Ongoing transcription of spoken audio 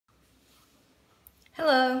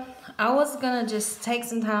Hello. I was going to just take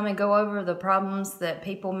some time and go over the problems that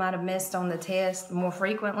people might have missed on the test more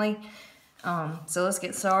frequently. So let's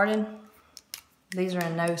get started. These are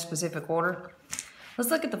in no specific order. Let's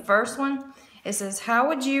look at the first one. It says, how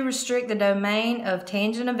would you restrict the domain of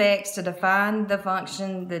tangent of x to define the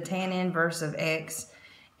function the tan inverse of x?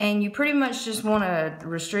 And you pretty much just want to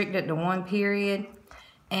restrict it to one period.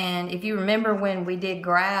 And if you remember when we did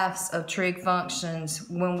graphs of trig functions,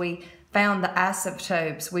 when we found the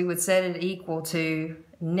asymptotes, we would set it equal to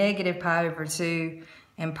negative pi over 2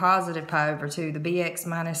 and positive pi over 2, the bx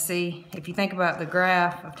minus c. If you think about the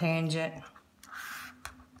graph of tangent,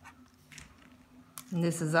 and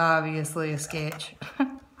this is obviously a sketch.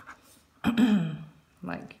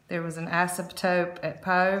 Like there was an asymptote at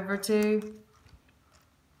pi over 2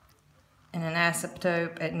 and an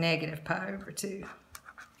asymptote at negative pi over 2.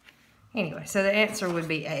 Anyway, so the answer would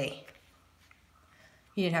be A.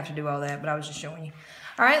 You didn't have to do all that, but I was just showing you.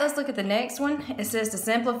 All right, let's look at the next one. It says to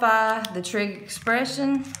simplify the trig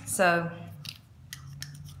expression. So,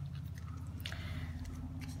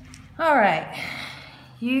 all right,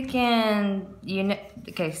 okay,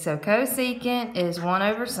 so cosecant is 1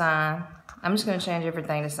 over sine. I'm just going to change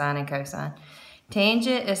everything to sine and cosine.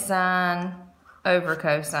 Tangent is sine over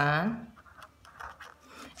cosine.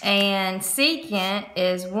 And secant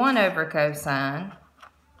is 1 over cosine.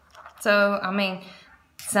 So, I mean,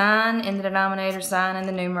 sine in the denominator, sine in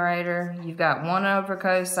the numerator. You've got 1 over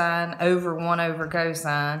cosine over 1 over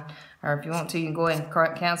cosine. Or if you want to, you can go ahead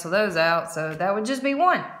and cancel those out. So that would just be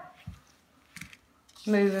 1.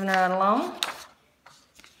 Moving right along.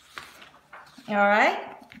 All right.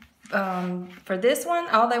 For this one,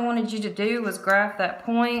 all they wanted you to do was graph that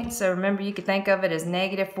point. So remember, you could think of it as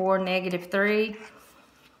 -4, -3.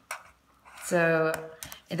 So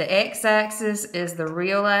the x-axis is the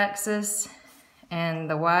real axis and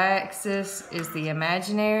the y-axis is the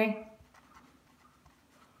imaginary.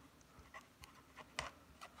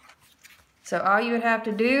 So all you would have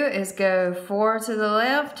to do is go 4 to the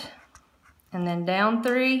left and then down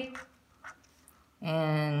 3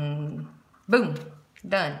 and boom,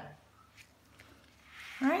 done.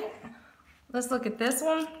 All right, let's look at this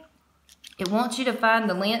one. It wants you to find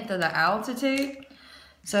the length of the altitude.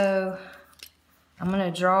 So I'm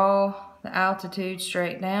going to draw the altitude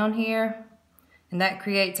straight down here, and that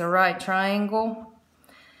creates a right triangle.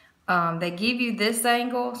 They give you this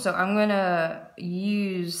angle, so I'm going to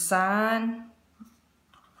use sine.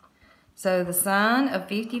 So the sine of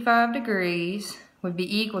 55 degrees would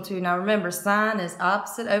be equal to, now remember, sine is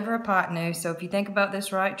opposite over hypotenuse, so if you think about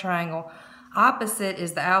this right triangle, opposite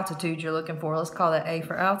is the altitude you're looking for. Let's call that A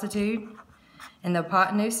for altitude. And the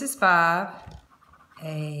hypotenuse is 5.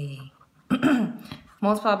 A.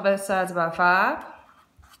 Multiply both sides by 5.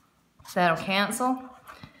 That'll cancel.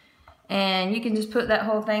 And you can just put that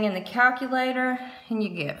whole thing in the calculator and you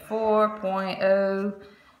get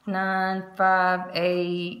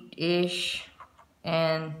 4.0958-ish.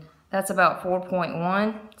 And that's about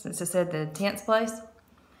 4.1 since it said the tenths place.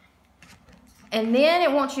 And then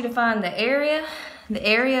it wants you to find the area. The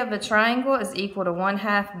area of a triangle is equal to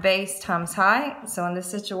 1/2 base times height. So in this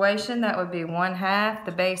situation, that would be 1/2.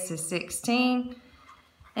 The base is 16.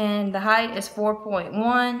 And the height is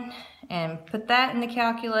 4.1. And put that in the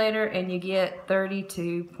calculator and you get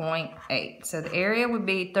 32.8. So the area would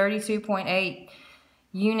be 32.8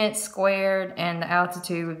 units squared and the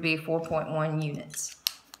altitude would be 4.1 units.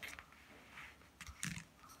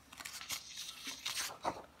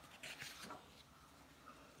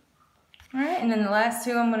 All right, and then the last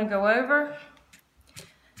two I'm going to go over.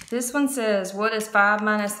 This one says, what is 5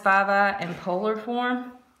 minus 5i in polar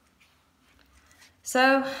form?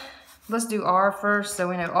 So let's do r first. So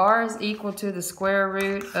we know r is equal to the square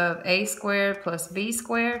root of a squared plus b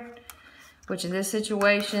squared, which in this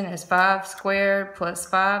situation is 5 squared plus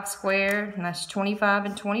 5 squared, and that's 25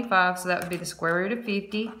 and 25, so that would be the square root of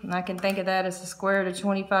 50. And I can think of that as the square root of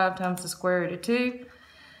 25 times the square root of 2.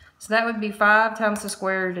 So that would be 5 times the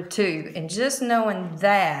square root of 2. And just knowing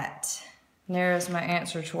that narrows my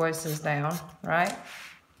answer choices down, right?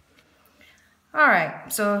 All right,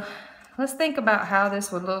 so let's think about how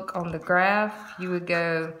this would look on the graph. You would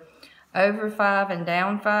go over 5 and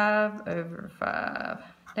down 5, over 5,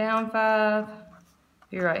 down 5.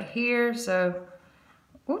 You're right here, so,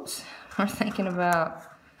 whoops, we're thinking about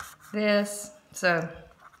this. So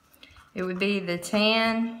it would be the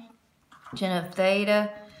tangent of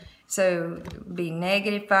theta. So it would be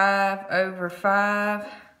 -5 over 5.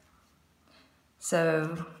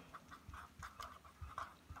 So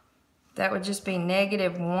that would just be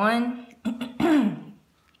 -1.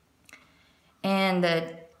 And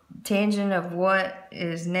the tangent of what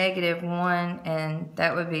is -1, and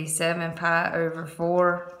that would be 7 pi over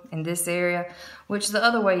 4 in this area, which the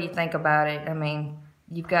other way you think about it, I mean,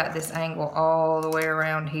 you've got this angle all the way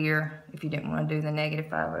around here if you didn't want to do the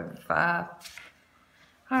 -5 over 5.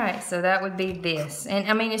 All right, so that would be this. And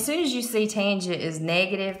I mean, as soon as you see tangent is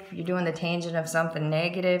negative, you're doing the tangent of something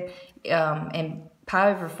negative, and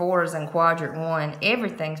pi over 4 is in quadrant 1.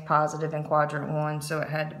 Everything's positive in quadrant 1, so it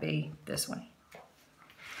had to be this one.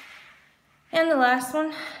 And the last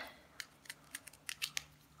one.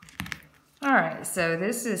 All right, so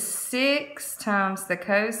this is 6 times the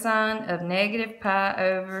cosine of -pi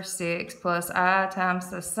over 6 plus I times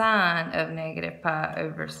the sine of -pi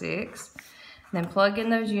over 6. Then plug in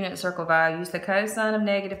those unit circle values. The cosine of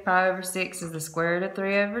 -pi over 6 is the square root of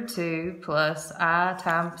 3 over 2 plus I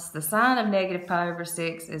times the sine of -pi over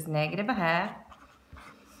 6 is -1/2.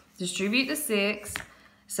 Distribute the 6.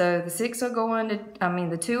 So the 6 will go into,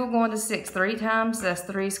 the 2 will go into 6 3 times. That's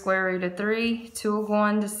 3 square root of 3. 2 will go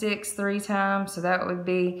into 6 3 times. So that would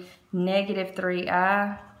be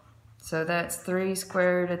 -3i. So that's 3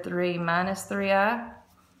 square root of 3 minus 3i.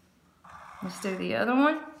 Let's do the other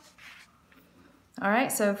one. All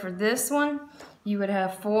right, so for this one, you would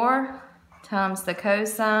have 4 times the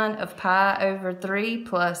cosine of pi over 3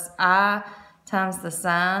 plus I times the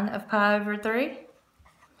sine of pi over 3.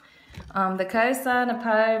 The cosine of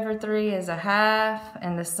pi over 3 is 1/2,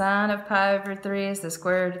 and the sine of pi over 3 is the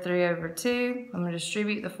square root of 3 over 2. I'm going to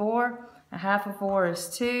distribute the 4. 1/2 of 4 is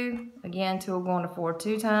 2. Again, 2 will go into 4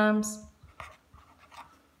 2 times.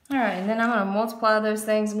 All right, and then I'm going to multiply those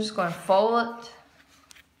things. I'm just going to fold it.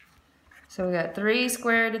 So we got 3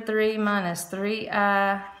 square root of 3 minus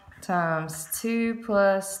 3i times 2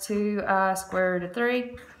 plus 2i square root of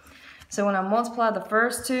 3. So when I multiply the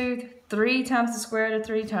first two, 3 times the square root of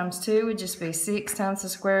 3 times 2 would just be 6 times the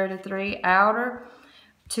square root of 3 outer.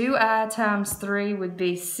 2i times 3 would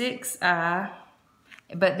be 6i.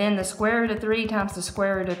 But then the square root of 3 times the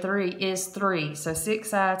square root of 3 is 3. So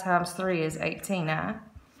 6i times 3 is 18i.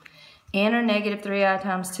 Enter -3i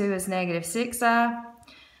times 2 is -6i.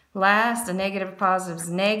 Last, a negative or positive is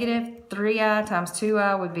negative. 3i times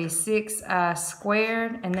 2i would be 6i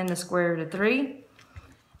squared, and then the square root of 3.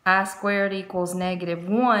 I squared equals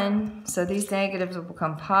 -1, so these negatives will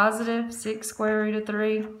become positive. 6 square root of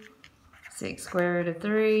 3, 6 square root of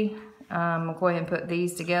 3. We'll go ahead and put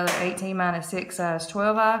these together. 18 minus 6i is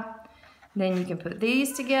 12i. Then you can put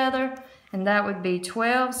these together, and that would be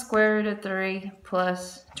 12 square root of 3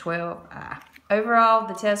 plus 12i. Overall,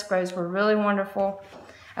 the test grades were really wonderful.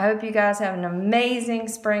 I hope you guys have an amazing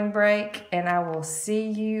spring break, and I will see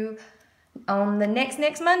you on the next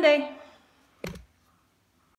Monday.